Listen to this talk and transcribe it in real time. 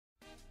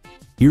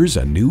Here's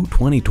a new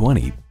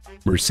 2020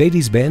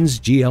 Mercedes-Benz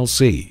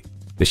GLC.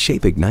 The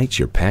shape ignites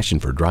your passion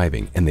for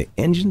driving and the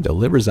engine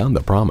delivers on the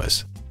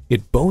promise.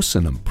 It boasts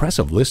an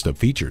impressive list of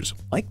features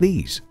like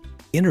these: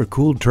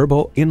 intercooled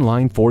turbo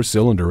inline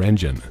 4-cylinder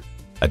engine,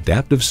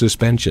 adaptive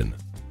suspension,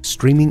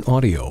 streaming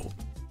audio,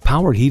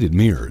 power heated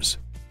mirrors,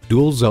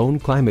 dual zone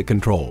climate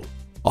control,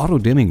 auto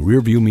dimming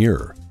rearview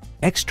mirror,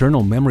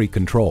 external memory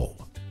control,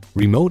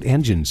 remote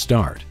engine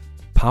start,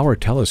 power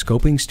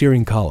telescoping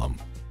steering column,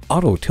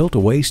 auto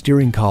tilt-away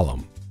steering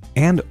column,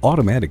 and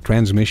automatic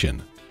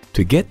transmission.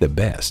 To get the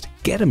best,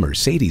 get a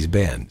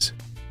Mercedes-Benz.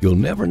 You'll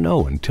never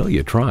know until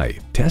you try.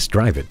 Test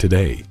drive it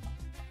today.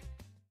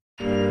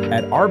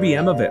 At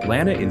RBM of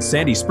Atlanta in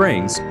Sandy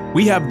Springs,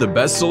 we have the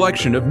best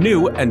selection of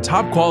new and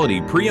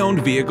top-quality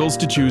pre-owned vehicles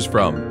to choose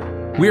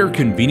from. We are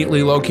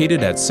conveniently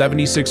located at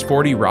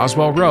 7640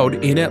 Roswell Road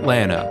in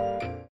Atlanta.